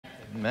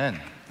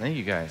Amen. Thank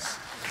you guys.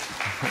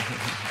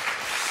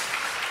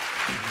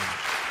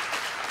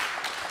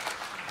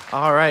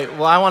 All right.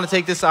 Well, I want to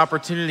take this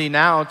opportunity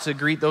now to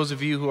greet those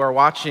of you who are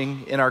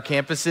watching in our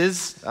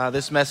campuses.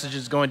 This message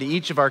is going to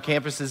each of our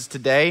campuses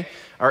today.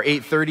 Our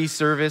 8:30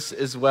 service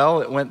as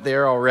well. It went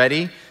there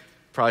already.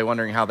 Probably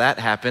wondering how that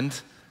happened.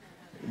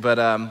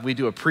 But we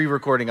do a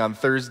pre-recording on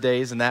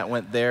Thursdays, and that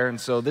went there. And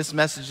so this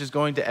message is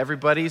going to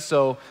everybody.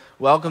 So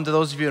welcome to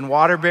those of you in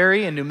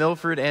Waterbury, and New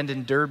Milford, and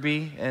in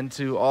Derby, and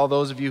to all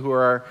those of you who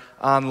are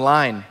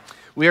online.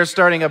 We are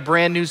starting a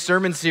brand new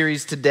sermon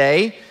series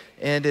today,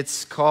 and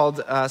it's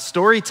called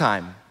Story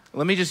Time.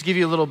 Let me just give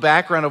you a little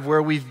background of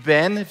where we've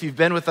been. If you've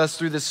been with us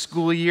through this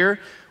school year,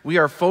 we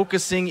are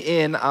focusing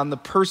in on the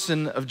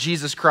person of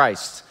Jesus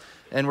Christ.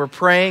 And we're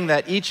praying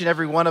that each and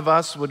every one of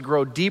us would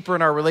grow deeper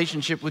in our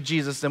relationship with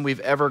Jesus than we've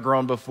ever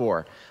grown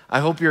before.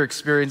 I hope you're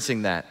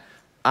experiencing that.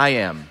 I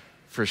am,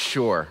 for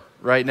sure,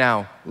 right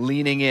now,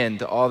 leaning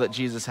into all that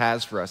Jesus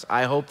has for us.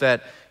 I hope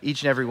that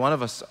each and every one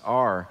of us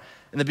are.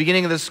 In the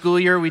beginning of the school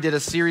year, we did a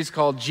series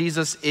called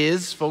Jesus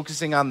Is,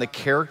 focusing on the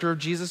character of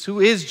Jesus.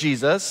 Who is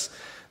Jesus?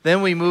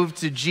 Then we moved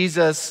to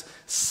Jesus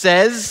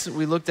Says.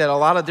 We looked at a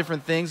lot of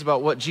different things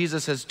about what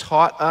Jesus has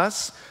taught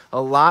us, a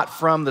lot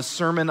from the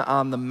Sermon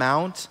on the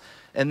Mount.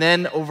 And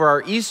then over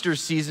our Easter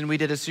season, we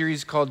did a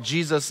series called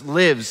Jesus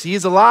Lives. He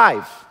is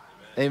alive.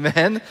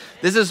 Amen.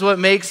 This is what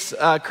makes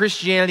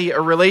Christianity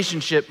a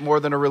relationship more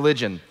than a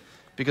religion,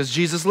 because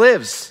Jesus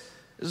lives.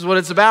 This is what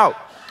it's about.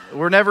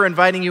 We're never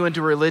inviting you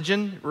into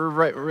religion.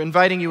 We're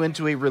inviting you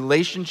into a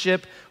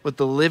relationship with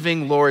the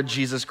living Lord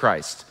Jesus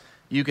Christ.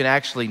 You can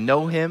actually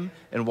know him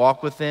and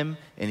walk with him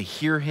and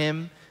hear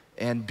him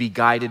and be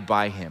guided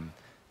by him,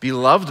 be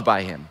loved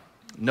by him,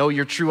 know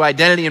your true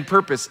identity and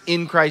purpose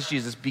in Christ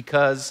Jesus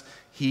because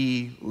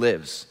he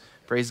lives.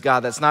 Praise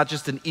God. That's not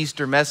just an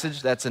Easter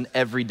message. That's an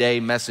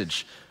everyday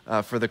message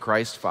for the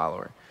Christ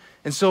follower.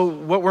 And so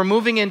what we're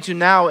moving into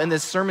now in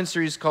this sermon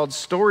series called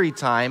Story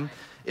Time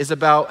is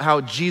about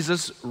how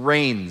Jesus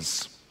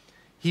reigns.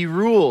 He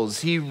rules.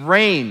 He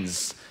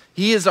reigns.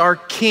 He is our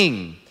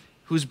King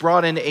who's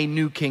brought in a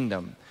new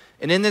kingdom.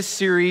 And in this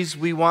series,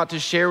 we want to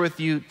share with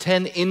you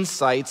 10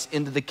 insights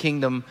into the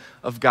kingdom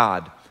of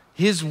God,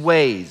 his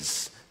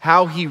ways,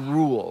 how he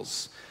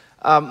rules.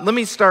 Let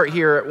me start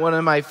here. One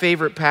of my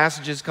favorite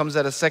passages comes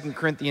out of 2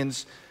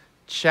 Corinthians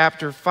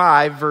chapter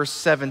 5, verse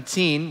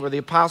 17, where the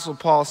Apostle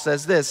Paul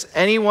says this: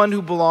 anyone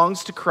who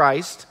belongs to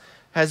Christ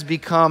has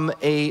become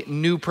a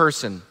new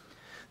person.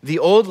 The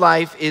old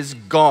life is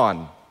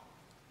gone.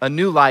 A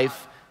new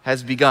life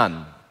has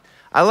begun.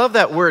 I love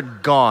that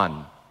word,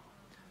 gone.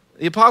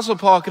 The Apostle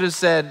Paul could have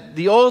said,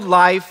 the old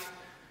life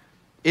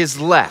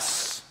is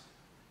less,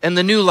 and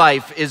the new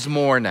life is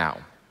more now.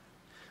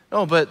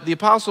 No, but the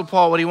Apostle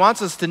Paul, what he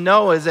wants us to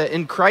know is that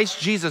in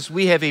Christ Jesus,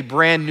 we have a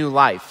brand new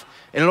life.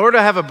 And in order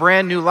to have a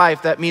brand new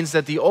life, that means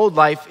that the old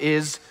life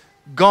is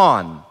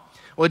gone.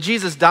 What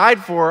Jesus died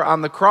for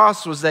on the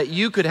cross was that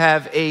you could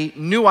have a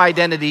new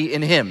identity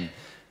in him,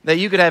 that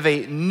you could have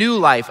a new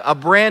life, a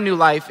brand new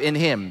life in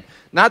him.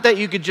 Not that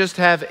you could just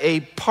have a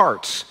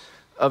part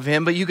of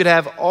him, but you could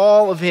have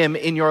all of him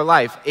in your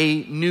life,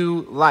 a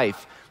new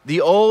life.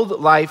 The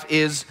old life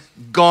is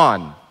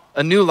gone.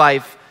 A new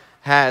life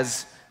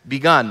has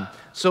begun.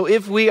 So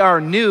if we are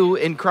new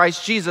in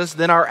Christ Jesus,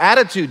 then our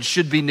attitude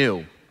should be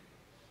new.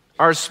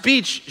 Our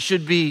speech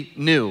should be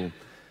new.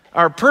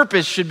 Our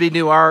purpose should be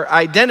new. Our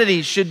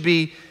identity should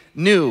be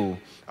new.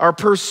 Our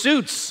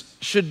pursuits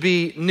should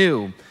be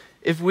new.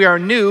 If we are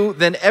new,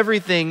 then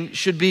everything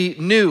should be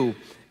new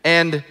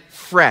and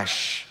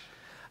fresh.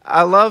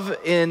 I love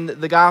in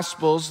the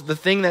Gospels, the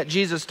thing that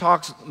Jesus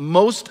talks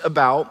most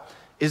about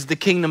is the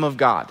kingdom of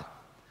God.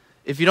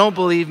 If you don't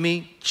believe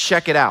me,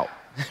 check it out.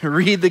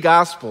 Read the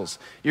Gospels.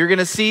 You're going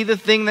to see the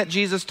thing that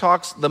Jesus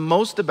talks the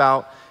most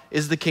about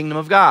is the kingdom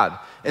of God.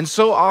 And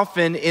so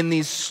often in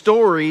these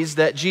stories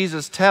that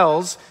Jesus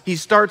tells, he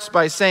starts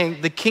by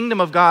saying the kingdom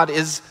of God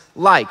is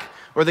like,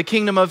 or the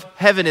kingdom of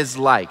heaven is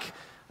like.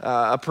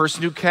 A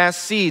person who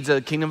casts seeds, a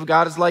kingdom of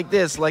God is like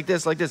this, like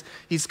this, like this.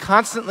 He's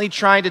constantly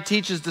trying to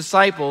teach his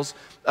disciples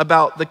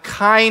about the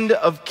kind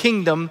of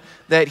kingdom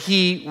that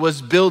he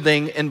was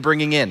building and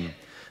bringing in.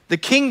 The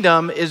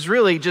kingdom is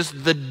really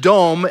just the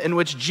dome in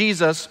which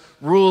Jesus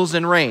rules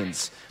and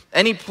reigns.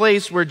 Any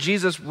place where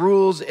Jesus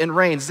rules and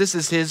reigns, this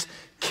is his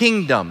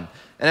kingdom.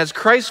 And as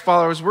Christ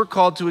followers, we're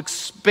called to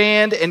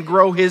expand and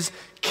grow his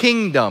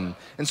kingdom.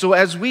 And so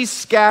as we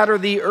scatter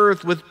the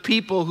earth with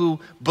people who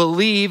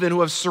believe and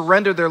who have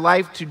surrendered their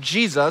life to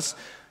Jesus,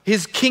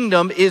 his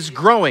kingdom is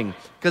growing.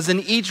 Because in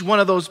each one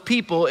of those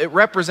people, it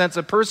represents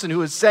a person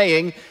who is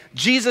saying,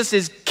 Jesus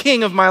is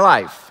king of my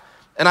life.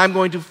 And I'm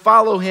going to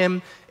follow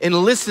him and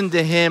listen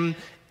to him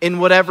in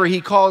whatever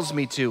he calls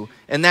me to.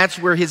 And that's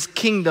where his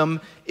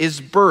kingdom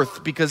is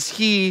birthed, because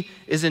he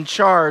is in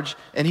charge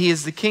and he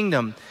is the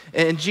kingdom.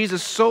 And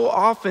Jesus so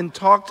often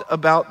talked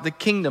about the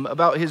kingdom,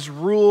 about his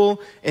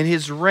rule and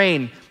his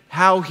reign,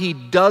 how he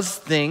does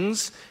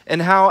things,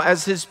 and how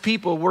as his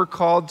people we're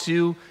called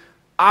to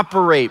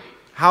operate,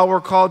 how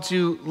we're called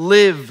to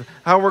live,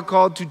 how we're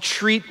called to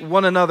treat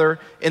one another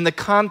in the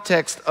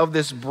context of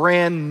this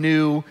brand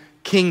new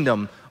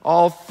kingdom.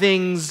 All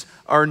things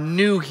are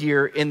new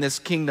here in this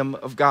kingdom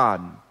of God.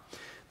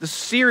 The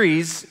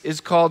series is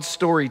called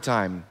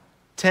Storytime,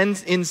 10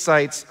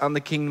 Insights on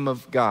the Kingdom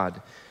of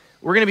God.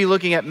 We're going to be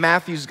looking at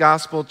Matthew's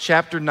Gospel,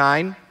 chapter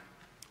 9.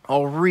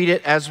 I'll read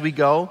it as we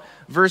go,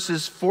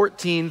 verses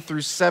 14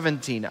 through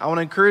 17. I want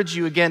to encourage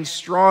you again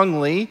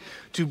strongly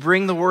to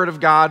bring the Word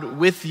of God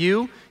with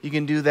you. You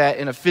can do that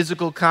in a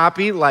physical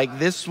copy like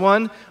this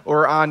one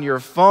or on your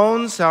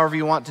phones, however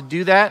you want to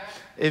do that.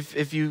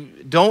 If you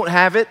don't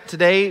have it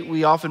today,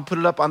 we often put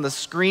it up on the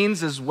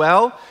screens as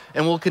well,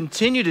 and we'll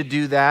continue to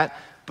do that.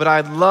 But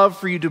I'd love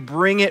for you to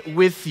bring it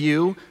with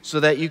you so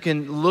that you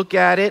can look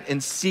at it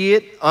and see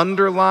it,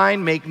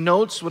 underline, make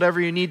notes, whatever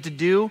you need to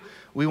do.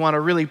 We want to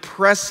really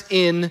press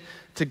in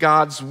to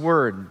God's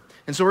Word.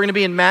 And so we're going to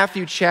be in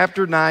Matthew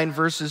chapter 9,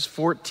 verses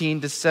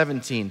 14 to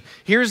 17.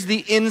 Here's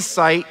the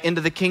insight into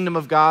the kingdom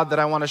of God that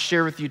I want to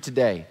share with you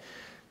today.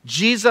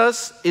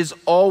 Jesus is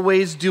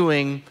always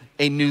doing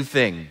a new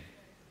thing.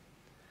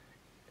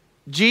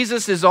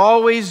 Jesus is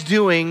always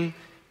doing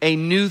a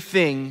new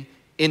thing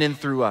in and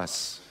through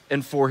us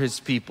and for his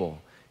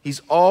people.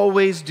 He's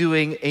always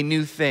doing a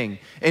new thing.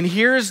 And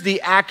here's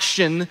the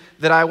action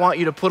that I want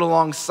you to put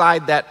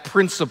alongside that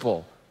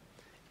principle.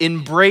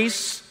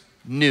 Embrace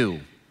new.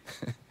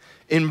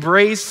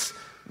 Embrace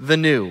the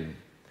new.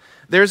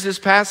 There's this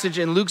passage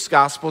in Luke's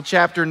Gospel,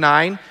 chapter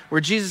 9, where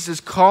Jesus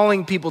is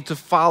calling people to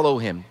follow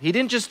him. He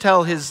didn't just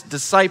tell his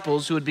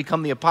disciples who had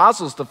become the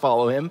apostles to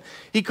follow him.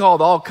 He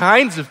called all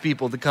kinds of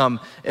people to come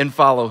and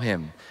follow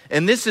him.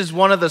 And this is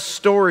one of the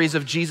stories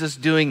of Jesus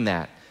doing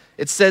that.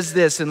 It says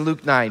this in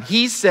Luke 9.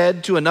 He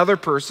said to another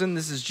person,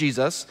 this is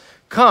Jesus,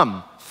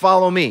 "Come,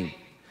 follow me."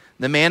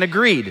 The man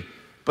agreed,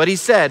 but he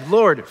said,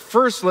 "Lord,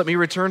 first let me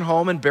return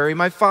home and bury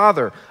my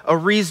father," a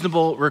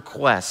reasonable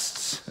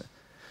request.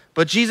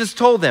 But Jesus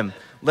told them,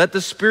 "Let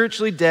the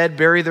spiritually dead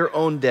bury their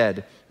own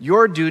dead.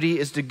 Your duty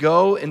is to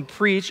go and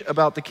preach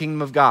about the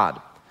kingdom of God."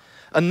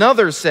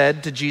 Another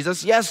said to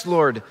Jesus, "Yes,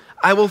 Lord,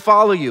 I will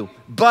follow you.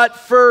 But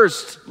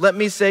first, let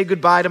me say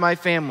goodbye to my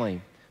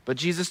family." But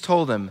Jesus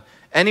told him,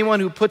 "Anyone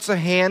who puts a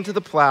hand to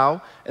the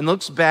plow and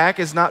looks back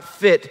is not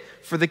fit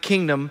for the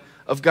kingdom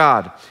of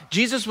God."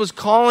 Jesus was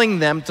calling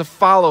them to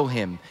follow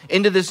him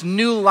into this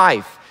new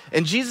life.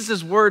 And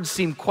Jesus' words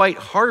seem quite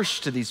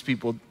harsh to these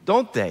people,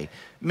 don't they?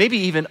 Maybe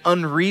even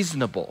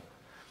unreasonable.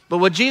 But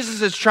what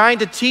Jesus is trying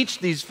to teach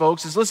these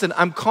folks is, listen,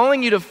 I'm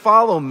calling you to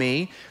follow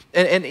me.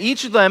 And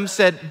each of them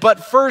said,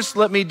 "But first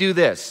let me do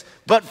this.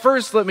 But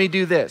first let me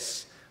do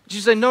this."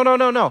 Jesus said,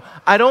 No.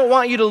 I don't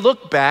want you to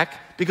look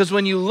back, because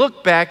when you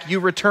look back, you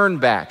return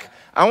back.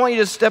 I want you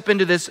to step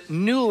into this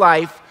new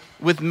life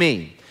with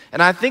me.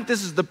 And I think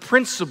this is the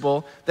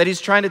principle that he's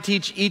trying to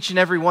teach each and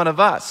every one of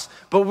us.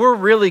 But we're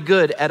really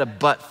good at a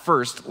but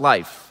first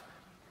life.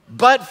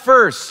 But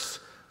first,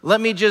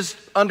 let me just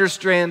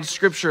understand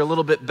Scripture a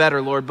little bit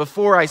better, Lord,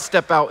 before I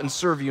step out and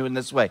serve you in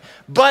this way.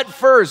 But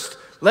first,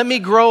 let me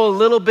grow a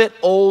little bit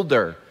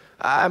older.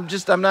 I'm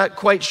not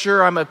quite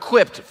sure I'm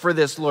equipped for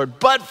this, Lord.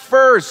 But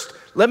first,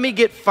 let me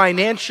get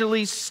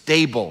financially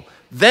stable.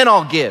 Then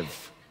I'll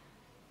give.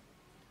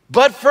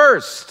 But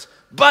first.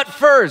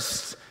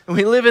 And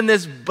we live in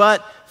this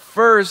but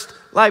first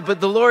life.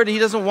 But the Lord, he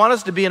doesn't want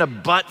us to be in a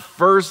but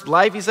first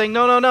life. He's saying,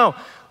 no.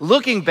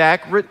 Looking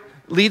back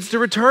leads to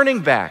returning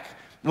back.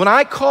 When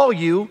I call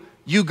you,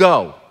 you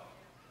go.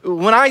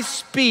 When I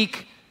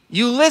speak,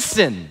 you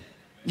listen.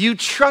 You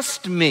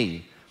trust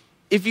me.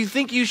 If you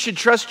think you should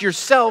trust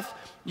yourself,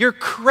 you're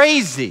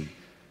crazy.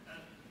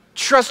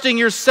 Trusting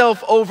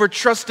yourself over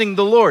trusting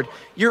the Lord.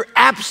 You're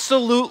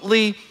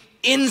absolutely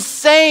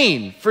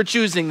insane for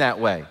choosing that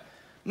way.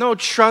 No,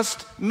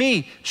 trust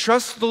me.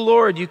 Trust the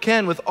Lord. You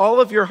can with all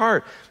of your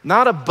heart.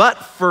 Not a but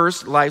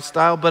first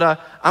lifestyle, but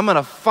I'm going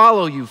to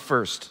follow you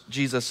first,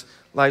 Jesus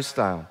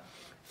lifestyle.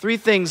 3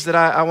 things that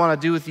I want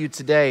to do with you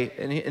today,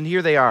 and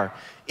here they are.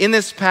 In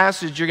this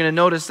passage, you're going to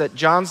notice that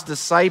John's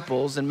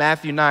disciples in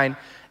Matthew 9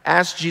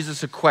 asked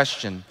Jesus a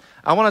question.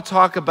 I want to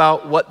talk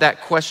about what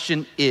that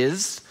question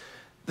is.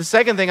 The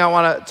second thing I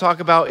want to talk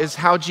about is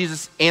how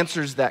Jesus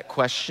answers that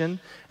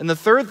question. And the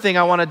third thing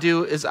I want to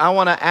do is I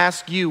want to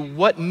ask you,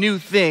 what new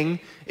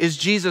thing is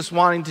Jesus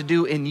wanting to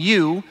do in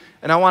you?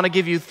 And I want to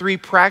give you 3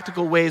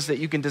 practical ways that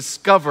you can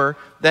discover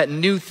that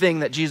new thing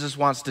that Jesus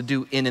wants to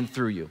do in and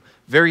through you.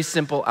 Very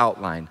simple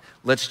outline.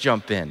 Let's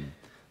jump in.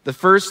 The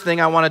first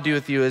thing I want to do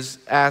with you is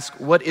ask,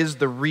 what is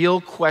the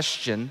real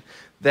question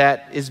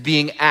that is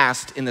being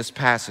asked in this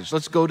passage?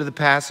 Let's go to the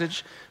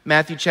passage.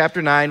 Matthew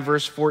chapter 9,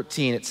 verse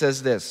 14. It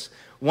says this: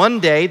 "One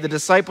day, the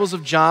disciples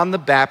of John the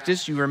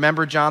Baptist," you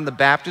remember John the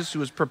Baptist who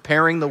was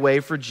preparing the way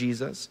for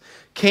Jesus,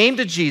 "came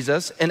to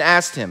Jesus and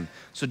asked him."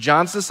 So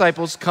John's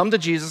disciples come to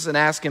Jesus and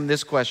ask him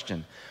this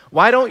question: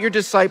 "Why don't your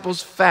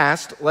disciples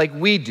fast like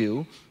we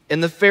do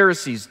and the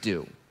Pharisees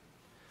do?"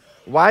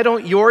 Why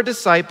don't your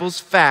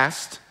disciples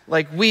fast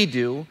like we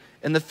do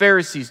and the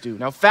Pharisees do?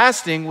 Now,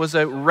 fasting was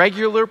a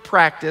regular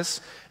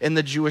practice in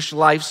the Jewish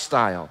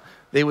lifestyle.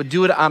 They would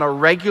do it on a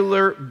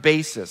regular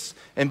basis.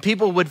 And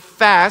people would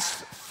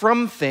fast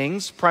from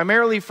things,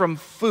 primarily from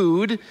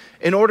food,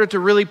 in order to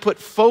really put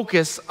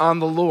focus on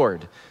the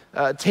Lord.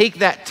 Take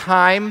that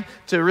time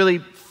to really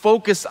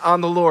focus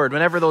on the Lord.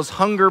 Whenever those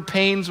hunger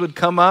pains would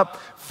come up,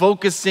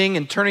 focusing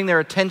and turning their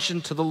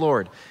attention to the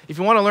Lord. If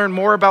you want to learn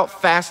more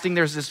about fasting,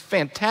 there's this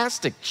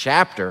fantastic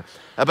chapter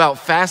about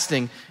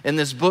fasting in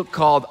this book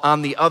called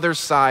On the Other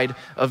Side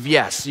of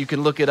Yes. You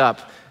can look it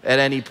up at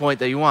any point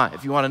that you want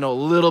if you want to know a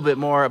little bit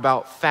more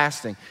about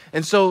fasting.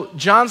 And so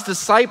John's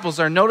disciples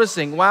are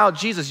noticing, wow,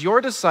 Jesus,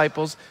 your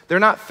disciples, they're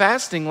not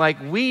fasting like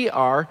we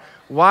are.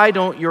 Why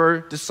don't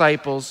your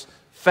disciples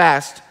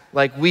fast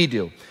like we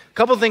do? A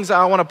couple things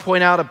I want to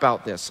point out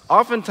about this.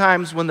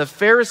 Oftentimes when the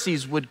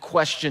Pharisees would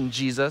question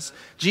Jesus,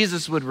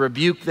 Jesus would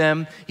rebuke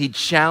them, he'd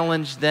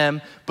challenge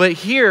them. But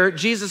here,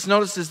 Jesus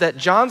notices that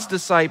John's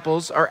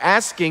disciples are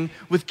asking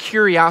with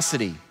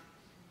curiosity.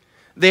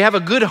 They have a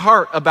good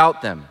heart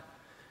about them.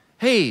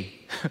 Hey,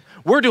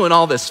 we're doing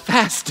all this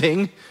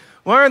fasting.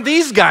 Why aren't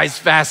these guys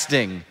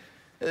fasting?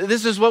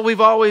 This is what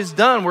we've always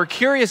done. We're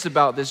curious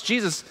about this.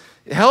 Jesus,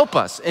 help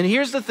us. And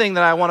here's the thing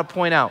that I want to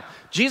point out.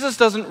 Jesus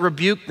doesn't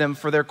rebuke them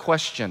for their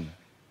question.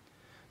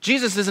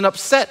 Jesus isn't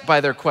upset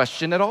by their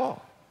question at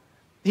all.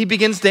 He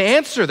begins to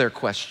answer their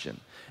question.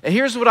 And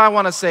here's what I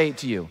want to say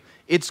to you.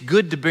 It's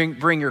good to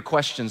bring your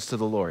questions to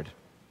the Lord.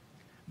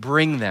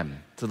 Bring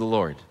them to the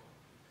Lord.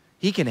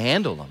 He can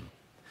handle them.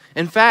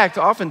 In fact,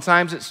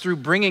 oftentimes it's through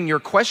bringing your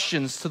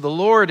questions to the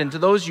Lord and to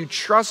those you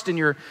trust in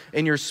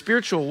your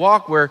spiritual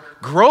walk where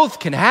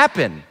growth can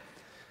happen.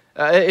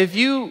 If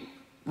you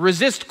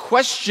resist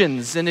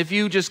questions and if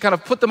you just kind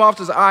of put them off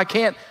to say, I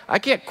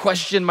can't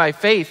question my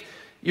faith,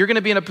 you're going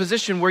to be in a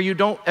position where you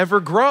don't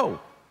ever grow.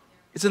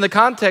 It's in the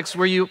context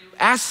where you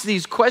ask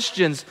these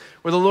questions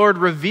where the Lord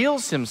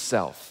reveals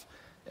himself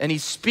and he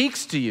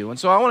speaks to you. And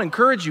so I want to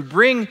encourage you,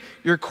 bring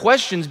your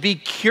questions, be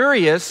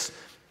curious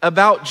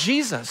about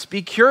Jesus.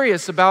 Be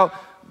curious about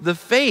the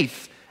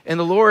faith. And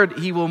the Lord,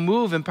 he will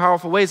move in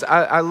powerful ways.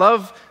 I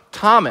love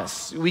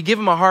Thomas. We give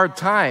him a hard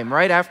time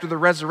right after the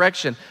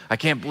resurrection. I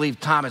can't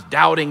believe Thomas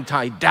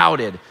he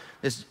doubted.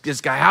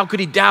 This guy, how could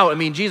he doubt? I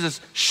mean,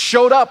 Jesus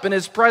showed up in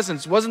his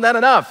presence. Wasn't that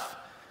enough?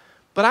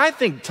 But I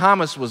think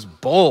Thomas was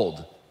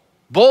bold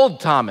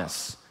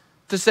Thomas,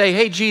 to say,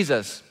 hey,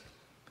 Jesus,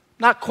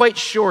 not quite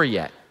sure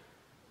yet.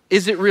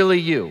 Is it really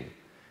you?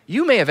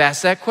 You may have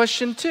asked that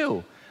question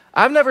too.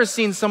 I've never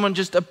seen someone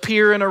just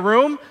appear in a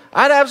room.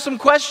 I'd have some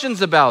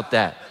questions about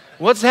that.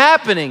 What's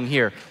happening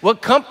here?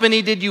 What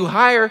company did you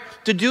hire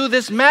to do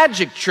this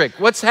magic trick?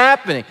 What's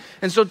happening?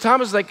 And so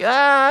Thomas is like,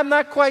 I'm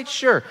not quite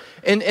sure.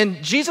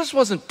 And Jesus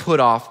wasn't put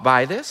off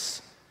by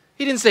this.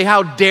 He didn't say,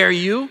 how dare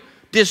you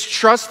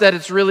distrust that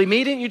it's really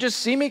me? Didn't you just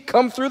see me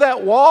come through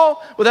that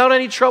wall without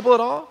any trouble at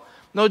all?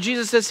 No,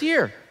 Jesus says,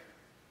 here,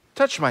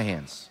 touch my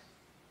hands,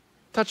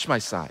 touch my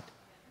side.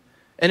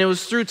 And it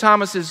was through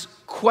Thomas's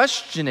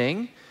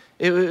questioning,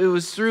 it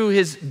was through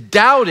his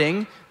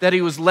doubting that he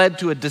was led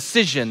to a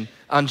decision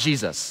on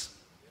Jesus,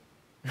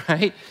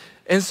 right?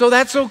 And so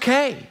that's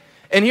okay.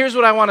 And here's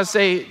what I want to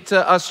say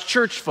to us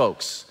church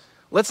folks.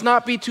 Let's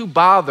not be too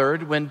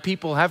bothered when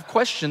people have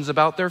questions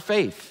about their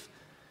faith.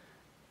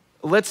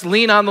 Let's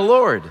lean on the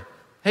Lord.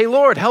 Hey,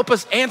 Lord, help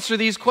us answer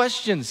these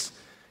questions.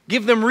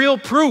 Give them real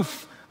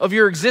proof of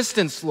your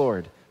existence,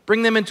 Lord.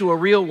 Bring them into a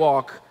real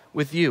walk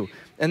with you.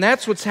 And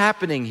that's what's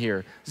happening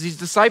here. These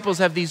disciples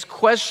have these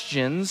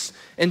questions,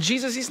 and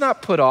Jesus, he's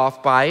not put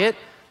off by it.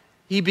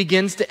 He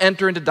begins to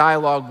enter into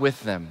dialogue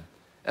with them.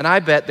 And I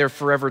bet they're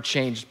forever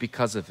changed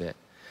because of it.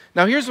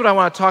 Now, here's what I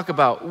want to talk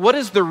about. What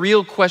is the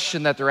real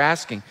question that they're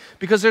asking?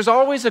 Because there's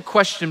always a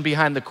question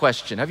behind the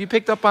question. Have you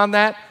picked up on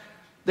that?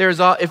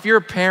 If you're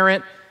a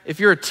parent, if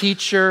you're a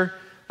teacher,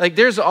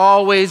 there's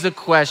always a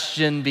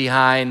question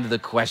behind the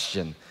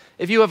question.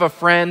 If you have a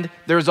friend,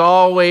 there's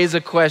always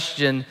a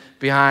question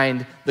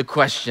behind the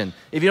question.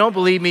 If you don't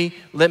believe me,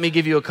 let me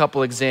give you a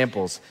couple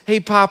examples. Hey,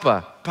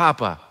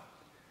 Papa,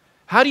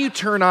 how do you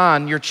turn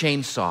on your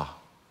chainsaw?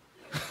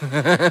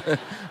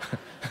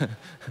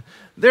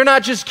 They're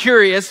not just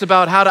curious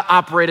about how to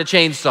operate a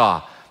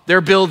chainsaw.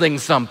 They're building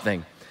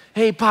something.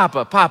 Hey,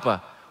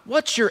 Papa,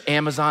 what's your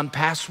Amazon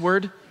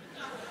password?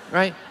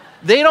 Right?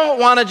 They don't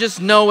want to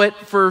just know it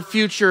for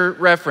future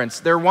reference.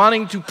 They're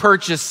wanting to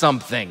purchase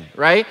something,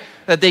 right,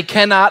 that they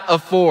cannot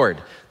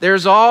afford.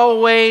 There's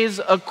always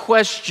a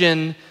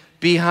question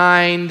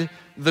behind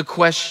the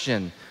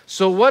question.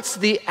 So what's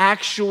the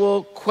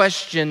actual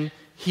question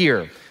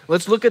here?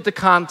 Let's look at the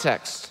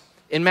context.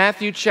 In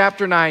Matthew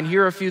chapter 9,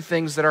 here are a few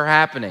things that are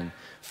happening.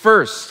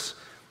 First,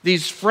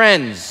 these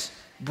friends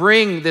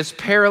bring this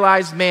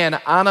paralyzed man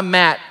on a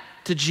mat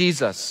to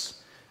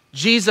Jesus.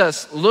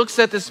 Jesus looks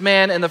at this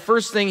man, and the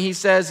first thing he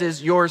says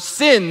is, your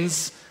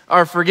sins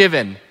are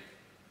forgiven.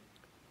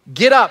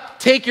 Get up,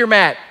 take your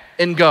mat,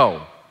 and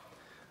go.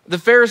 The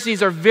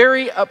Pharisees are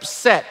very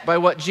upset by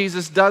what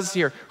Jesus does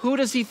here. Who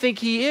does he think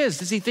he is?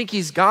 Does he think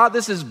he's God?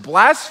 This is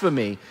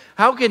blasphemy.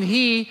 How can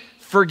he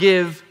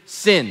forgive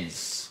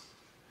sins?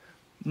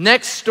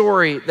 Next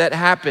story that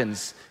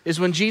happens is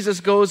when Jesus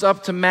goes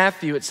up to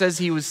Matthew. It says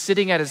he was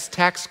sitting at his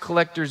tax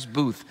collector's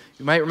booth.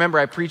 You might remember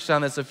I preached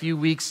on this a few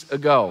weeks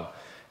ago.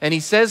 And he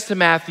says to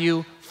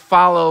Matthew,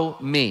 "Follow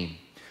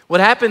me." What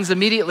happens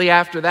immediately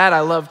after that,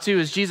 I love too,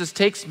 is Jesus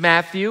takes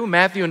Matthew.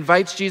 Matthew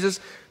invites Jesus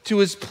to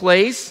his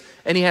place,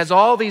 and he has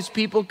all these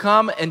people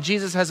come, and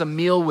Jesus has a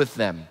meal with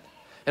them.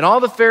 And all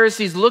the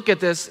Pharisees look at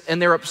this,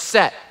 and they're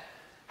upset.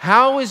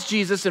 How is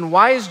Jesus and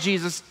why is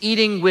Jesus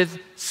eating with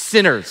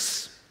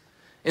sinners?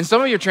 In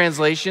some of your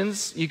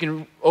translations, you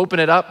can open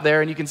it up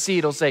there, and you can see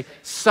it'll say,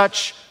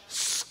 "such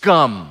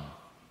scum."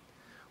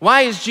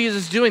 Why is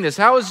Jesus doing this?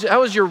 How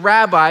is your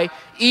rabbi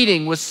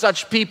eating with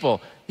such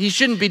people? He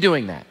shouldn't be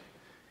doing that.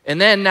 And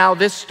then now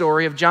this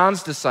story of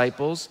John's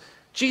disciples.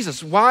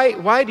 Jesus,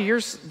 why do your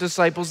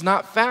disciples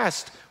not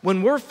fast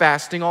when we're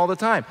fasting all the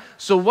time?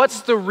 So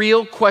what's the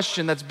real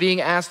question that's being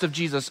asked of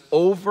Jesus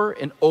over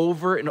and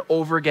over and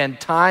over again,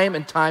 time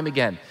and time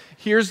again?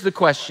 Here's the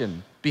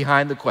question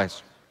behind the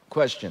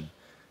question.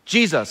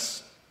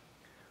 Jesus,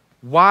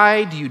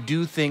 why do you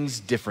do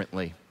things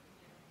differently?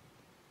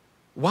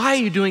 Why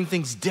are you doing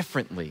things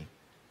differently?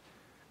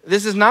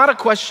 This is not a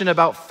question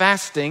about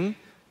fasting.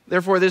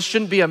 Therefore, this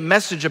shouldn't be a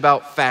message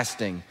about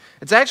fasting.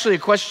 It's actually a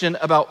question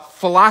about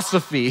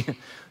philosophy.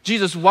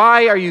 Jesus,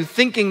 why are you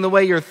thinking the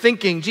way you're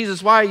thinking?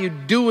 Jesus, why are you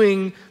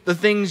doing the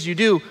things you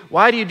do?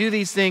 Why do you do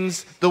these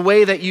things the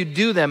way that you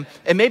do them?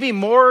 And maybe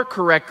more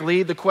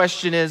correctly, the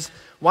question is,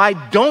 why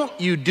don't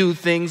you do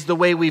things the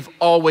way we've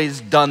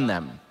always done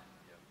them?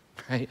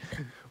 Right?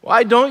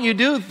 Why don't you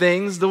do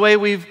things the way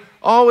we've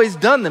always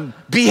done them?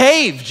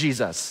 Behave,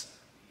 Jesus.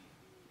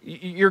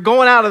 You're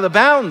going out of the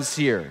bounds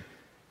here.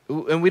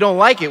 And we don't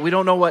like it. We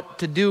don't know what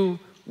to do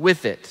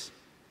with it.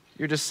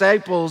 Your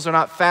disciples are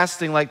not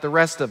fasting like the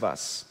rest of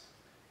us.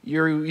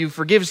 You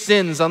forgive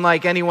sins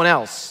unlike anyone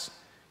else.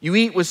 You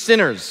eat with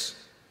sinners.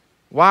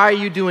 Why are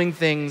you doing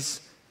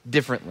things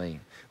differently?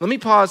 Let me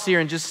pause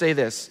here and just say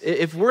this.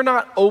 If we're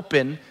not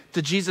open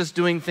to Jesus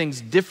doing things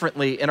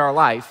differently in our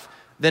life,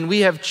 then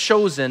we have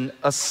chosen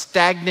a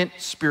stagnant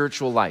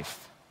spiritual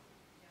life.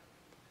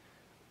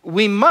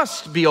 We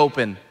must be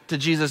open to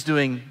Jesus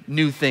doing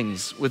new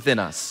things within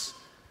us.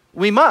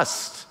 We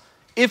must,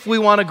 if we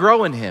want to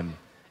grow in him,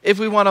 if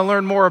we want to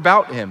learn more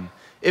about him,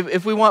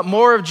 if we want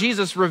more of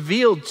Jesus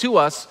revealed to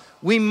us,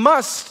 we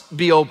must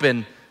be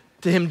open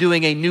to him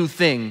doing a new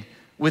thing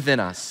within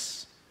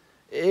us.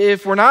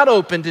 If we're not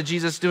open to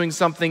Jesus doing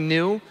something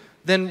new,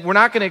 then we're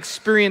not going to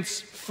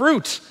experience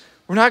fruit.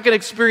 We're not going to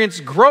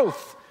experience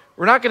growth.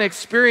 We're not going to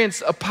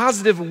experience a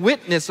positive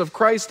witness of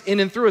Christ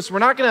in and through us. We're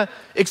not going to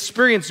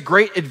experience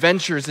great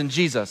adventures in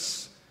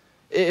Jesus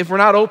if we're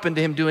not open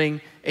to him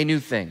doing a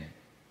new thing.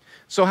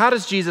 So how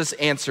does Jesus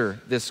answer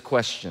this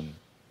question?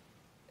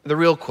 The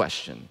real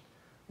question.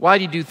 Why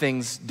do you do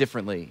things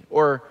differently?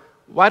 Or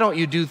why don't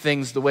you do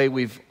things the way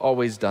we've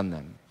always done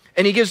them?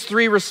 And he gives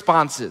 3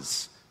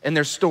 responses, and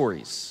they're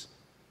stories.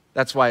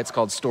 That's why it's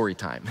called story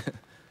time.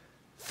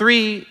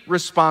 3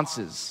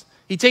 responses.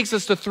 He takes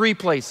us to 3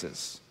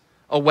 places: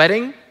 a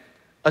wedding,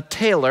 a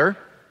tailor,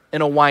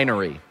 and a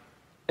winery.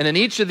 And in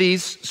each of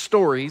these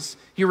stories,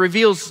 he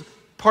reveals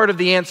part of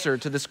the answer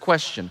to this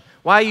question.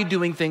 Why are you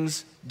doing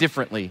things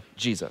differently,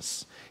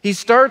 Jesus? He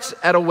starts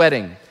at a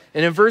wedding.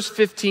 And in verse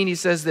 15, he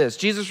says this.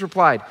 Jesus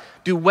replied,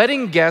 "Do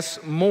wedding guests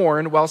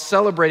mourn while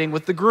celebrating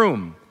with the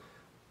groom?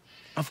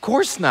 Of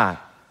course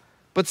not.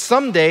 But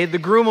someday the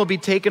groom will be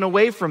taken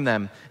away from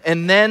them,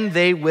 and then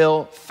they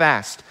will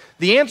fast."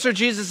 The answer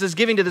Jesus is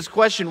giving to this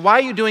question, why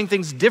are you doing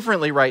things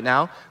differently right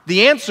now?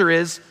 The answer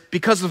is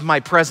because of my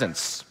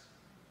presence.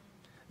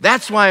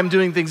 That's why I'm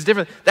doing things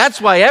different. That's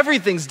why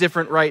everything's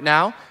different right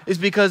now, is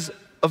because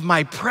of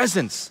my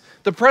presence.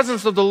 The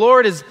presence of the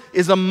Lord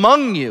is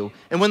among you.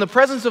 And when the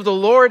presence of the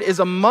Lord is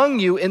among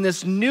you in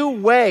this new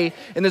way,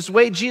 in this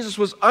way Jesus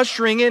was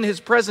ushering in his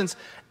presence,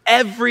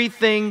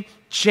 everything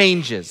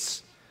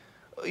changes.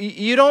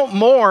 You don't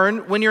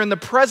mourn when you're in the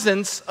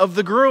presence of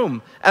the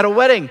groom at a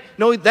wedding.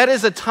 No, that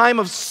is a time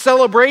of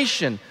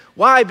celebration.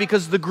 Why?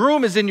 Because the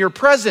groom is in your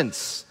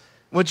presence.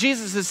 What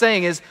Jesus is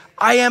saying is,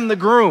 I am the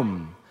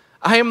groom.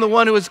 I am the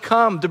one who has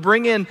come to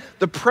bring in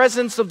the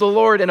presence of the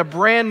Lord in a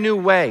brand new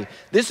way.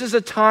 This is a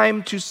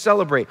time to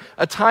celebrate.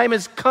 A time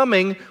is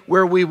coming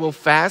where we will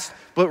fast,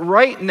 but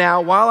right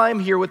now, while I'm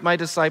here with my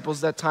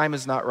disciples, that time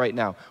is not right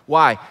now.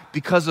 Why?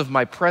 Because of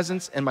my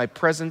presence, and my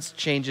presence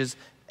changes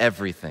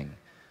everything.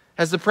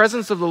 Has the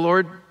presence of the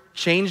Lord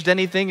changed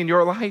anything in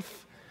your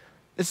life?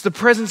 It's the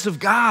presence of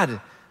God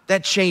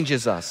that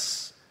changes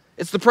us.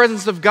 It's the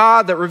presence of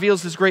God that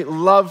reveals his great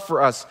love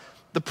for us.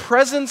 The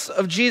presence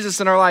of Jesus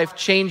in our life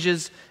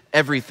changes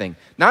everything.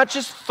 Not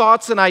just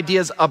thoughts and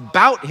ideas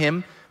about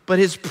him, but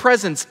his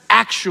presence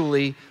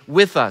actually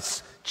with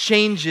us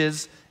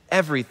changes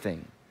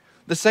everything.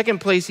 The second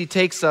place he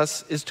takes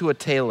us is to a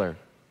tailor.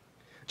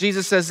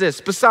 Jesus says this,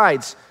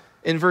 besides,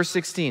 in verse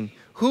 16,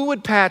 who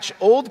would patch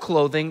old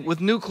clothing with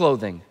new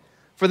clothing?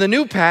 For the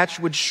new patch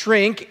would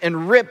shrink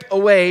and rip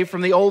away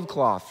from the old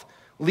cloth,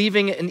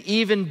 leaving an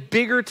even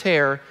bigger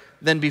tear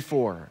than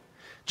before.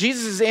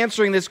 Jesus is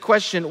answering this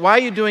question, why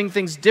are you doing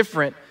things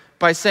different,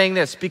 by saying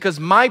this, because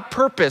my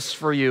purpose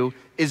for you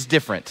is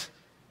different.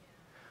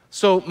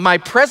 So my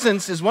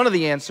presence is one of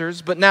the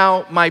answers, but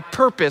now my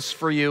purpose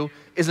for you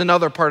is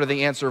another part of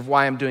the answer of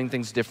why I'm doing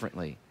things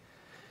differently.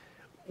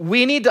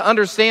 We need to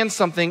understand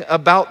something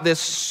about this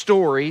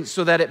story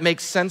so that it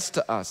makes sense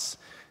to us.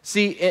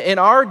 See, in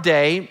our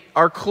day,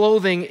 our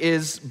clothing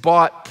is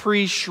bought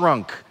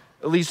pre-shrunk,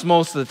 at least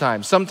most of the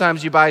time.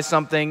 Sometimes you buy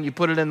something, you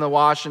put it in the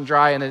wash and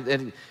dry,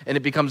 and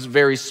it becomes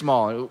very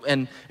small.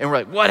 And we're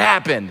like, what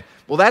happened?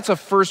 Well, that's a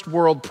first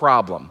world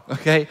problem,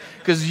 okay?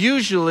 Because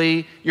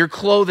usually your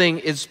clothing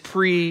is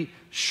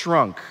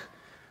pre-shrunk.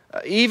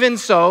 Even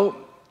so,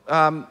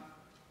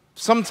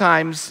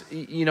 sometimes,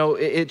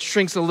 it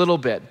shrinks a little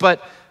bit.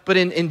 But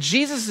in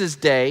Jesus'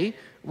 day,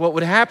 what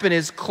would happen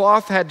is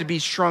cloth had to be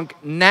shrunk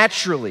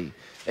naturally,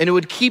 and it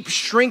would keep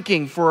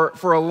shrinking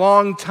for a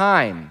long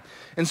time.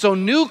 And so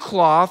new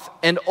cloth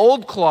and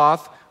old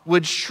cloth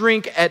would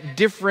shrink at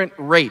different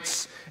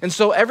rates. And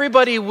so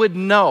everybody would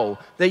know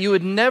that you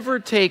would never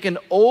take an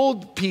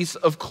old piece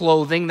of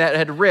clothing that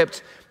had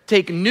ripped,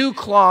 take new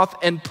cloth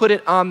and put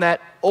it on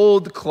that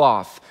old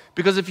cloth.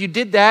 Because if you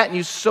did that and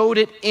you sewed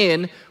it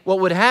in, what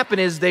would happen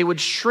is they would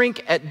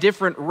shrink at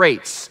different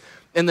rates.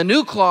 And the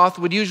new cloth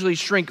would usually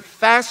shrink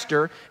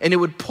faster, and it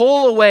would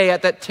pull away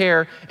at that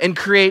tear and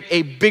create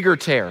a bigger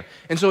tear.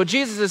 And so what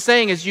Jesus is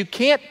saying is you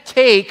can't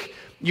take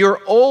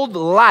your old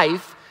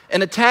life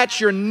and attach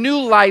your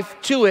new life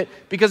to it,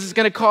 because it's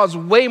going to cause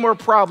way more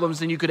problems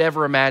than you could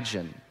ever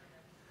imagine.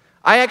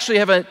 I actually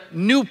have a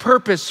new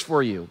purpose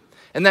for you.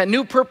 And that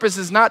new purpose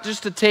is not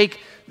just to take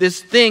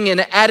this thing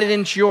and add it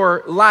into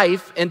your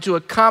life and to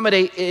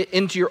accommodate it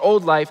into your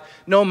old life.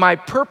 No, my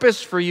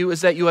purpose for you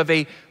is that you have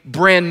a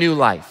brand new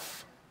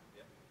life.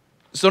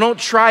 So don't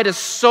try to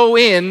sew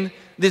in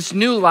this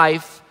new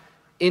life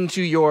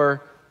into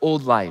your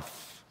old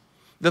life.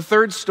 The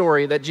third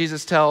story that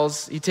Jesus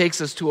tells, he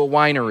takes us to a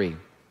winery.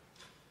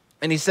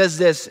 And he says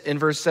this in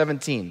verse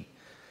 17,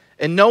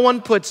 "And no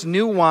one puts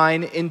new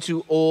wine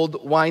into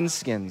old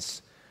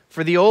wineskins,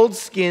 for the old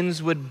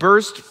skins would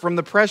burst from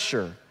the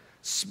pressure,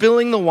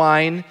 spilling the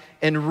wine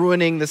and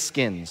ruining the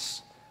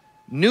skins.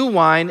 New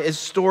wine is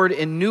stored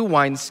in new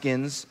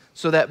wineskins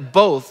so that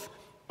both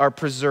are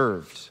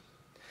preserved."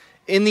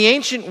 In the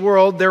ancient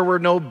world, there were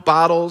no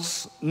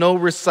bottles, no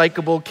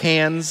recyclable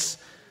cans.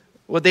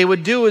 What they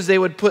would do is they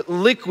would put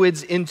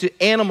liquids into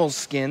animal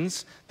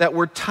skins that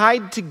were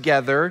tied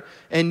together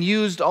and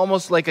used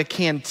almost like a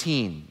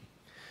canteen.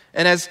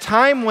 And as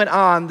time went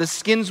on, the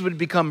skins would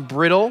become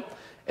brittle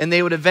and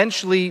they would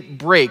eventually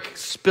break,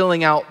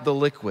 spilling out the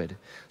liquid.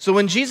 So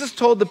when Jesus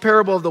told the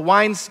parable of the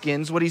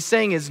wineskins, what he's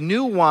saying is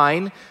new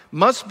wine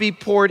must be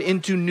poured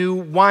into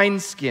new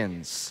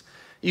wineskins.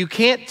 You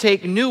can't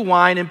take new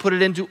wine and put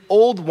it into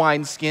old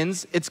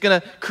wineskins. It's going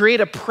to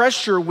create a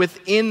pressure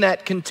within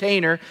that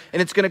container,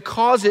 and it's going to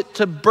cause it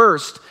to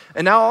burst.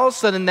 And now all of a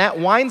sudden that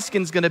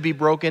wineskin's going to be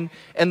broken,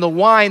 and the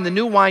wine, the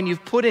new wine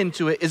you've put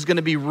into it, is going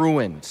to be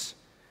ruined.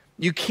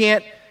 You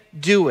can't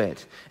do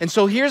it. And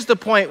so here's the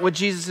point, what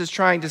Jesus is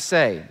trying to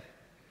say.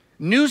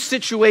 New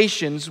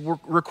situations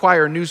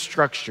require new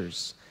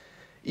structures.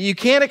 You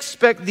can't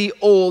expect the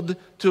old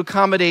to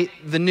accommodate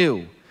the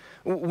new.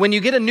 When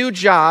you get a new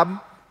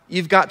job,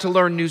 you've got to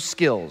learn new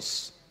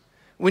skills.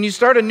 When you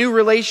start a new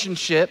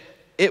relationship,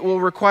 it will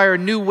require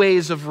new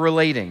ways of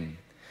relating.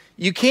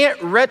 You can't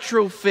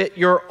retrofit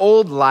your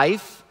old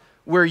life,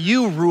 where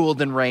you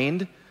ruled and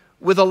reigned,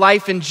 with a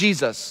life in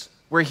Jesus,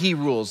 where he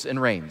rules and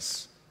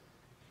reigns.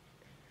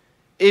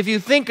 If you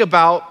think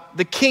about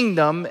the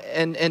kingdom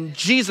and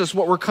Jesus,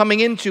 what we're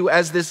coming into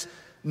as this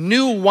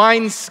new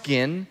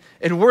wineskin,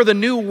 and we're the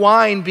new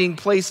wine being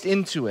placed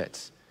into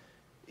it,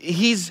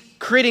 he's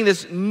creating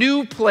this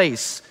new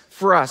place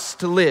for us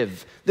to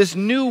live, this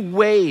new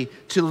way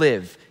to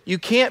live. You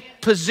can't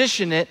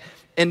position it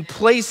and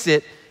place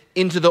it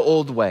into the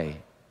old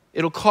way.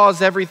 It'll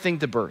cause everything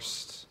to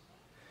burst.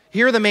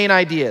 Here are the main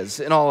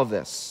ideas in all of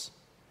this.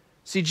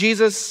 See,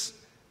 Jesus,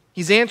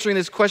 he's answering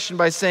this question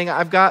by saying,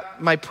 I've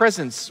got my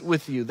presence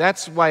with you.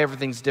 That's why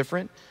everything's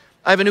different.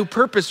 I have a new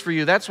purpose for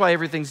you. That's why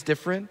everything's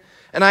different.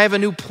 And I have a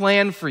new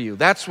plan for you.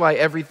 That's why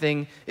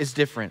everything is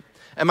different.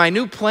 And my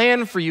new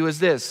plan for you is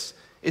this,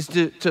 is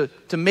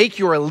to make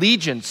your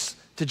allegiance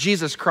to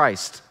Jesus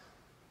Christ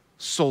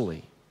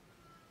solely.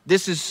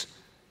 This is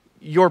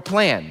your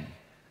plan.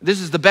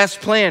 This is the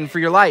best plan for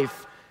your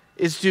life,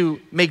 is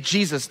to make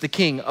Jesus the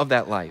king of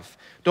that life.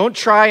 Don't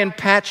try and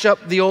patch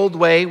up the old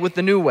way with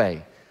the new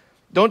way.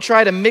 Don't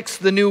try to mix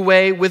the new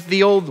way with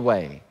the old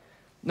way.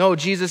 No,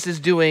 Jesus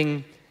is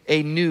doing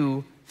a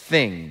new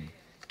thing.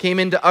 Came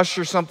in to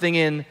usher something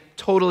in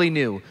totally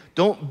new.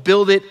 Don't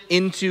build it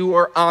into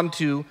or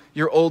onto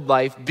your old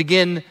life.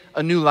 Begin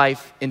a new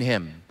life in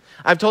him.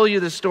 I've told you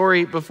this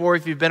story before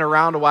if you've been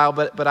around a while,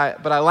 but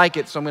I like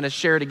it, so I'm going to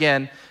share it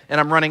again, and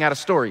I'm running out of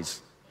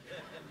stories.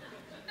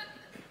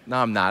 No,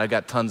 I'm not. I've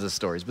got tons of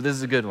stories, but this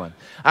is a good one.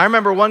 I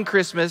remember one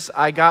Christmas,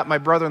 I got my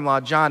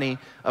brother-in-law, Johnny,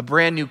 a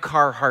brand new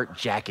Carhartt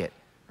jacket,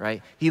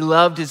 right? He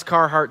loved his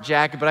Carhartt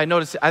jacket, but I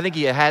noticed, I think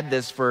he had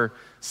this for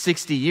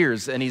 60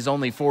 years, and he's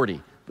only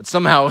 40. but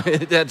somehow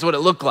that's what it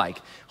looked like.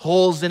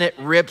 Holes in it,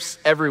 rips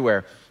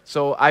everywhere.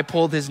 So I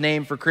pulled his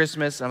name for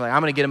Christmas. I'm like,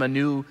 I'm going to get him a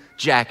new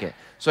jacket.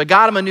 So I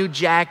got him a new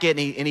jacket,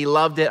 and he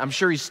loved it. I'm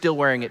sure he's still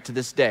wearing it to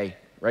this day.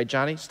 Right,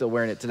 Johnny? Still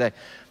wearing it today.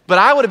 But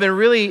I would have been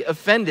really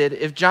offended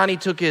if Johnny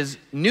took his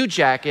new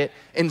jacket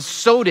and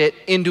sewed it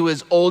into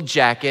his old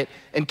jacket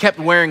and kept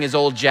wearing his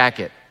old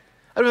jacket.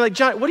 I'd be like,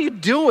 Johnny, what are you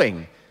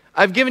doing?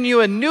 I've given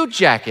you a new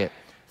jacket.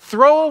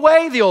 Throw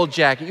away the old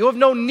jacket. You have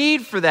no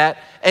need for that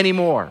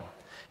anymore.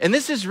 And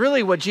this is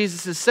really what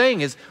Jesus is saying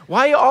is,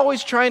 why are you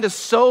always trying to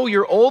sew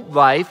your old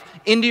life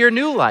into your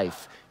new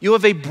life? You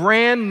have a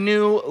brand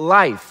new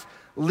life.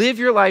 Live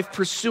your life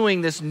pursuing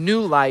this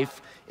new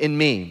life in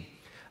me.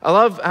 I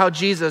love how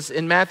Jesus,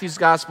 in Matthew's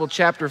Gospel,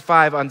 chapter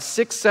 5, on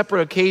 6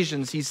 separate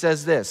occasions, he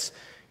says this,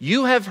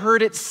 you have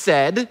heard it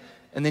said,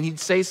 and then he'd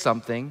say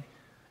something,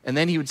 and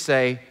then he would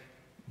say,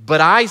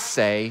 but I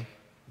say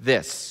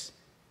this.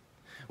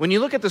 When you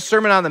look at the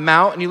Sermon on the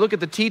Mount and you look at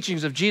the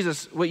teachings of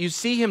Jesus, what you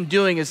see him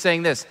doing is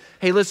saying this,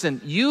 hey,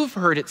 listen, you've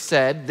heard it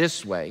said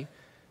this way,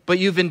 but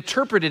you've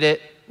interpreted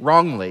it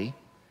wrongly.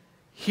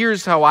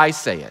 Here's how I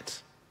say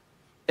it.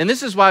 And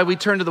this is why we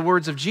turn to the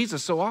words of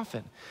Jesus so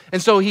often.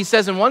 And so he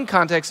says in one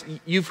context,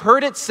 you've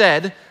heard it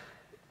said,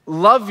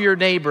 love your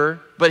neighbor,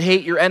 but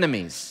hate your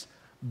enemies.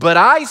 But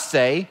I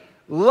say,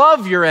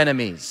 love your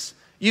enemies.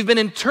 You've been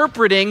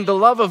interpreting the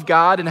love of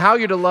God and how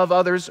you're to love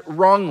others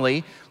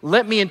wrongly.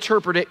 Let me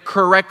interpret it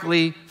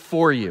correctly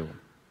for you.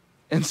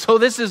 And so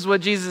this is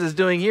what Jesus is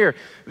doing here.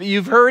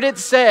 You've heard it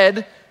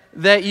said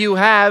that you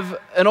have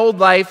an old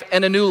life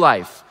and a new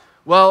life.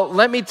 Well,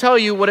 let me tell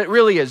you what it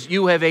really is.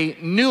 You have a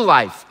new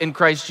life in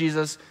Christ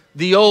Jesus.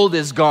 The old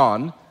is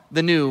gone.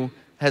 The new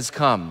has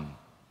come.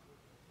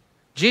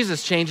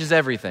 Jesus changes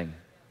everything.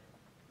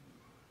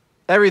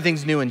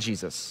 Everything's new in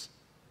Jesus.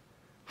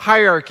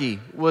 Hierarchy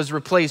was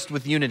replaced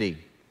with unity.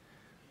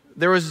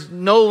 There was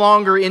no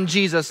longer in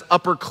Jesus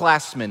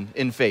upperclassmen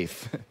in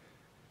faith.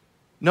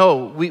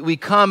 No, we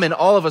come and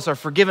all of us are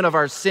forgiven of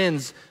our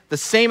sins. The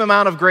same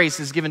amount of grace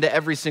is given to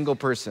every single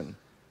person.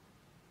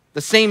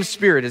 The same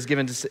Spirit is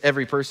given to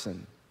every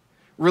person.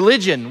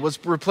 Religion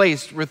was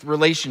replaced with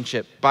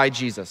relationship by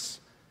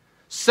Jesus.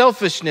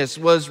 Selfishness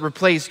was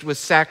replaced with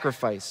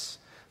sacrifice.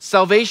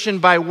 Salvation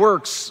by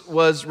works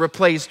was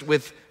replaced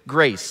with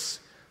grace.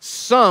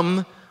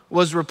 Some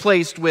was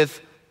replaced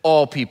with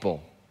all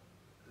people.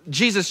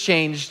 Jesus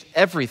changed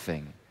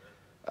everything.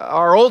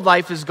 Our old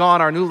life is gone,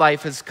 our new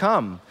life has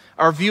come.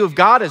 Our view of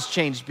God has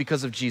changed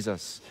because of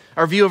Jesus.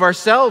 Our view of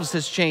ourselves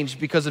has changed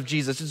because of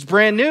Jesus. It's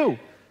brand new.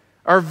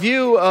 Our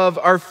view of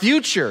our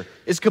future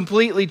is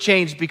completely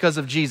changed because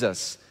of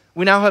Jesus.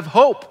 We now have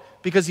hope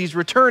because he's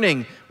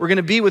returning. We're going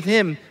to be with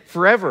him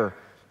forever.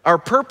 Our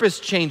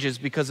purpose changes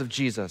because of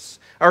Jesus.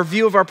 Our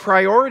view of our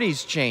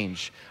priorities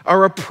change.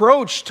 Our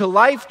approach to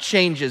life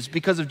changes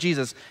because of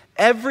Jesus.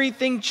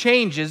 Everything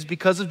changes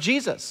because of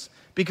Jesus,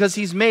 because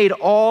he's made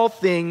all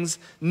things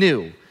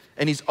new,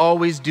 and he's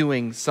always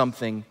doing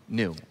something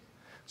new.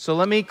 So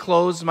let me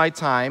close my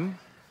time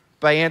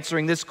by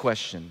answering this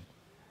question.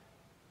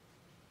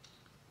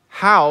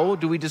 How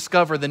do we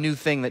discover the new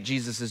thing that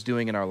Jesus is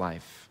doing in our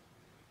life?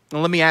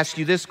 And let me ask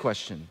you this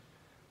question.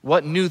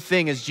 What new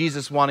thing is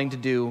Jesus wanting to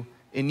do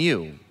in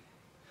you?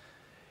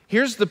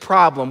 Here's the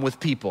problem with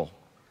people.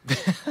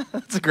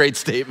 That's a great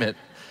statement.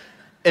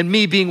 And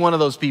me being one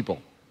of those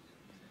people.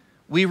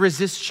 We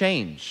resist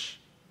change.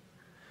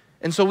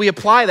 And so we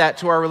apply that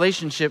to our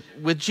relationship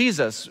with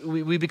Jesus.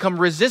 We become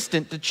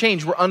resistant to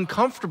change. We're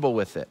uncomfortable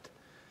with it.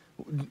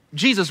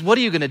 Jesus, what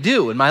are you going to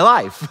do in my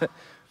life?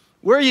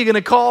 Where are you going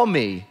to call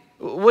me?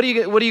 What are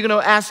you going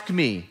to ask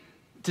me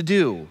to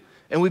do?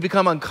 And we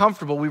become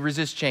uncomfortable. We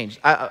resist change.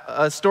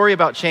 A story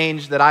about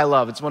change that I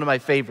love, it's one of my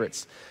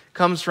favorites,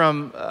 comes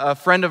from a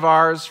friend of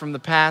ours from the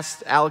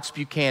past, Alex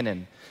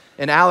Buchanan.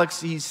 And Alex,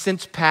 he's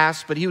since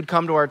passed, but he would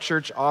come to our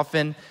church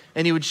often,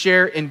 and he would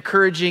share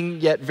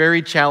encouraging yet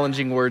very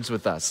challenging words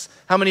with us.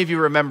 How many of you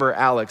remember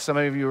Alex? Some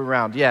of you were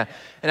around, yeah.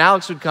 And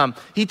Alex would come.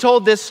 He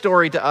told this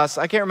story to us.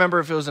 I can't remember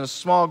if it was in a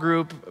small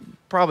group,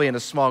 probably in a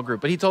small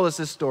group, but he told us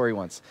this story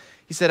once.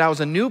 He said, I was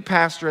a new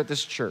pastor at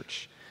this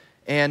church,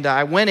 and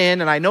I went in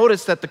and I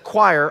noticed that the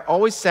choir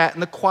always sat in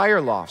the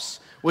choir lofts,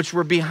 which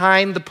were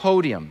behind the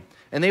podium.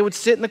 And they would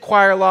sit in the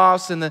choir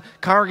lofts, and the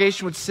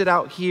congregation would sit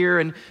out here,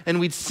 and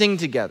we'd sing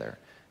together.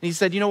 And he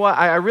said, you know what,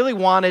 I really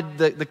wanted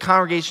the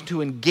congregation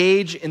to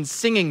engage in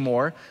singing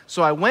more,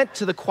 so I went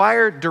to the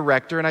choir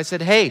director and I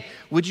said, hey,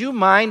 would you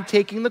mind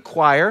taking the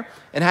choir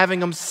and having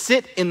them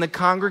sit in the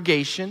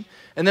congregation,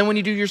 and then when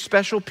you do your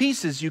special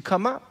pieces, you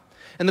come up?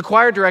 And the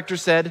choir director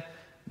said,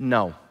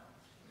 no,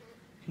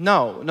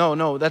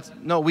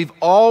 we've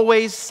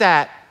always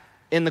sat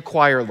in the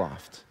choir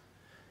loft.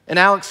 And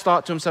Alex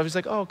thought to himself, he's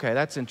like, oh, okay,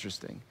 that's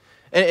interesting.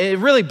 And it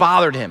really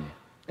bothered him.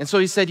 And so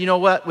he said, you know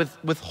what,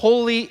 with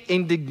holy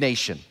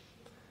indignation,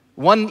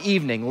 one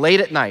evening,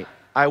 late at night,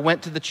 I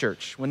went to the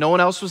church when no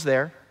one else was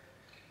there,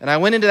 and I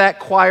went into that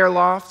choir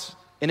loft,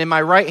 and in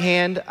my right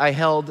hand, I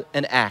held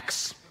an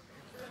axe.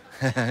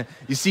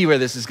 You see where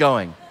this is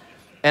going.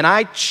 and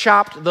I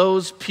chopped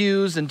those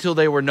pews until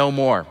they were no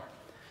more.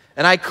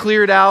 And I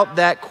cleared out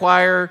that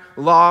choir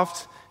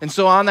loft. And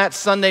so on that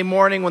Sunday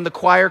morning when the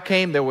choir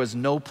came, there was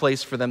no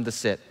place for them to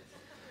sit.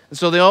 And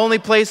so the only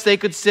place they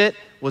could sit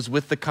was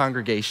with the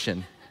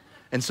congregation.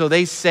 And so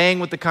they sang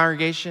with the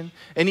congregation.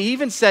 And he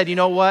even said, you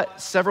know what?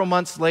 Several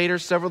months later,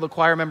 several of the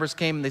choir members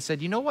came and they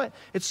said, you know what?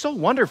 It's so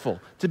wonderful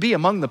to be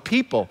among the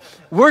people,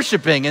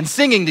 worshiping and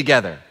singing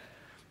together.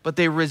 But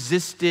they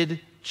resisted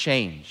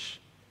change.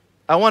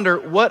 I wonder,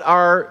 what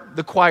are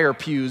the choir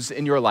pews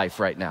in your life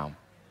right now?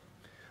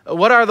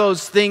 What are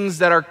those things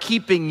that are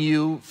keeping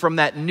you from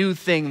that new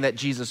thing that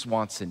Jesus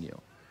wants in you?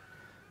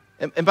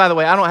 And by the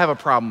way, I don't have a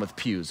problem with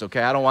pews,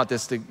 okay? I don't want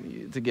this to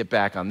get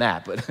back on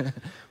that.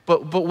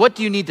 But what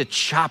do you need to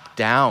chop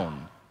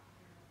down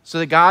so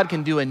that God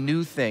can do a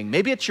new thing?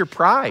 Maybe it's your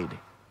pride.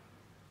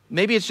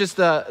 Maybe it's just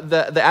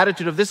the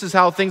attitude of this is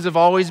how things have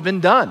always been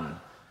done.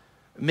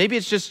 Maybe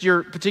it's just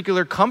your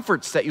particular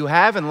comforts that you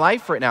have in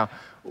life right now.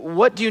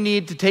 What do you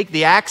need to take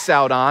the axe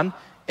out on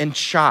and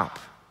chop?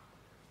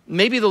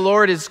 Maybe the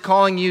Lord is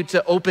calling you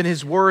to open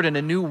His Word in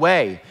a new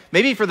way.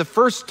 Maybe for the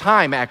first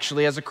time,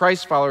 actually, as a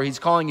Christ follower, He's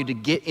calling you to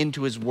get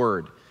into His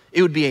Word.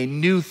 It would be a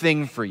new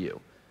thing for you.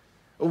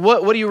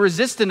 What are you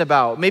resistant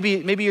about? Maybe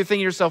you're thinking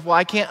to yourself, well,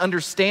 I can't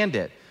understand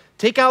it.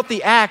 Take out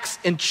the axe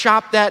and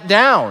chop that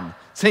down.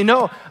 Say,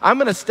 no, I'm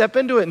going to step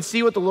into it and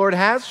see what the Lord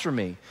has for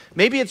me.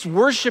 Maybe it's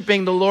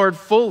worshiping the Lord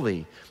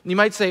fully. You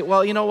might say,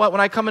 well, you know what?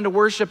 When I come into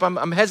worship,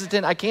 I'm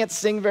hesitant. I can't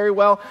sing very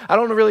well. I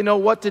don't really know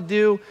what to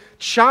do.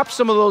 Chop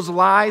some of those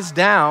lies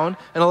down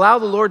and allow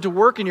the Lord to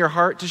work in your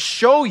heart to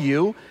show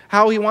you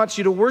how He wants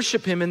you to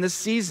worship Him in this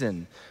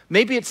season.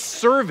 Maybe it's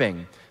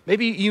serving.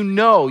 Maybe you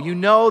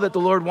know that the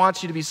Lord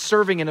wants you to be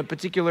serving in a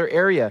particular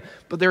area,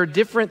 but there are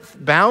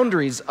different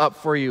boundaries up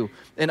for you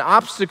and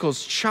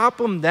obstacles. Chop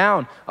them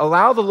down.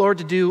 Allow the Lord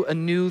to do a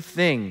new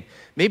thing.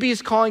 Maybe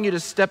He's calling you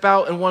to step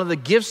out in one of the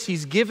gifts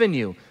He's given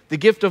you, the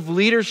gift of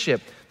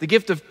leadership, the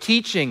gift of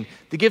teaching,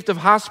 the gift of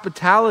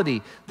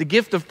hospitality, the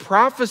gift of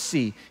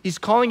prophecy. He's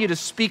calling you to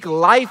speak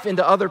life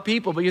into other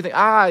people, but you think,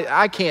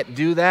 I can't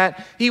do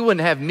that. He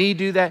wouldn't have me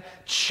do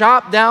that.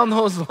 Chop down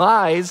those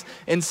lies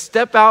and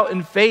step out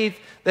in faith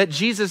that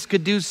Jesus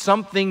could do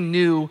something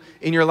new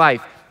in your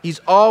life. He's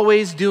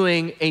always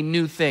doing a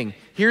new thing.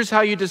 Here's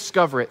how you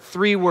discover it.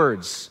 3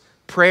 words: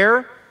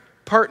 prayer,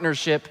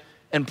 partnership,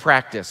 and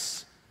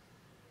practice.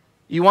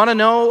 You want to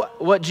know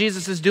what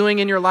Jesus is doing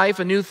in your life,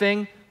 a new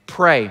thing?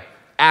 Pray,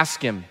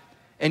 ask Him,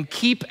 and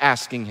keep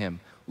asking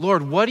Him.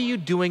 Lord, what are you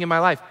doing in my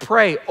life?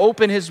 Pray,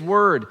 open His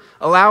Word,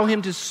 allow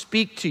Him to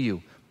speak to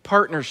you.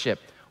 Partnership,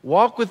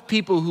 walk with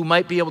people who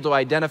might be able to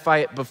identify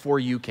it before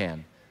you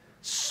can.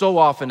 So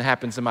often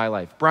happens in my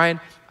life.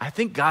 Brian, I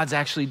think God's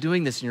actually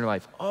doing this in your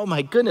life. Oh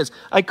my goodness,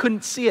 I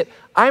couldn't see it.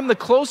 I'm the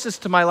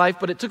closest to my life,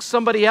 but it took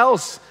somebody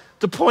else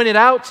to point it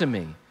out to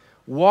me.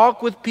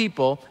 Walk with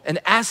people and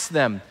ask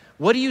them,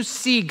 what do you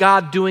see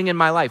God doing in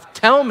my life?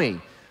 Tell me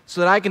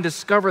so that I can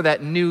discover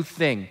that new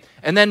thing.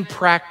 And then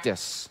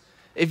practice.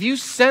 If you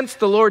sense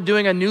the Lord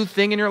doing a new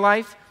thing in your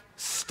life,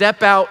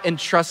 step out and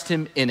trust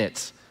Him in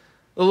it.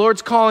 The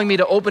Lord's calling me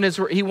to open His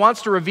Word. He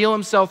wants to reveal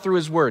Himself through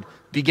His Word.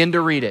 Begin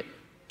to read it.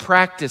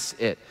 Practice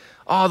it.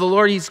 Oh, the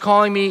Lord, He's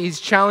calling me.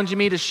 He's challenging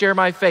me to share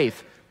my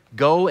faith.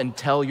 Go and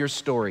tell your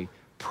story.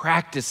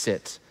 Practice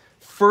it.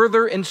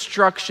 Further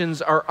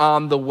instructions are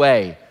on the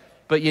way,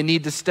 but you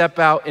need to step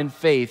out in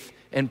faith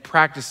and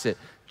practice it.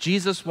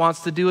 Jesus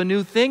wants to do a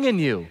new thing in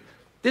you.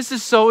 This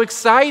is so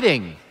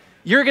exciting.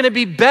 You're going to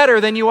be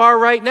better than you are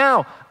right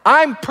now.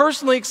 I'm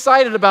personally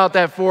excited about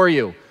that for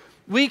you.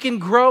 We can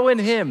grow in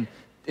Him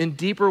in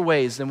deeper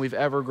ways than we've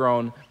ever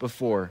grown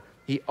before.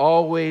 He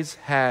always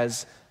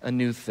has a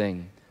new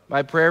thing.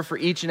 My prayer for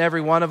each and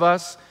every one of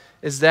us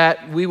is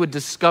that we would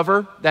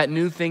discover that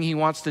new thing He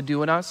wants to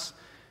do in us,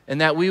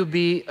 and that we would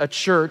be a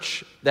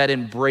church that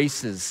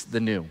embraces the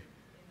new,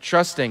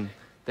 trusting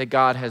that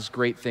God has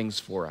great things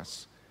for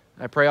us.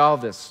 I pray all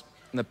of this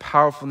in the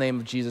powerful name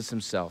of Jesus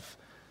Himself.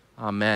 Amen.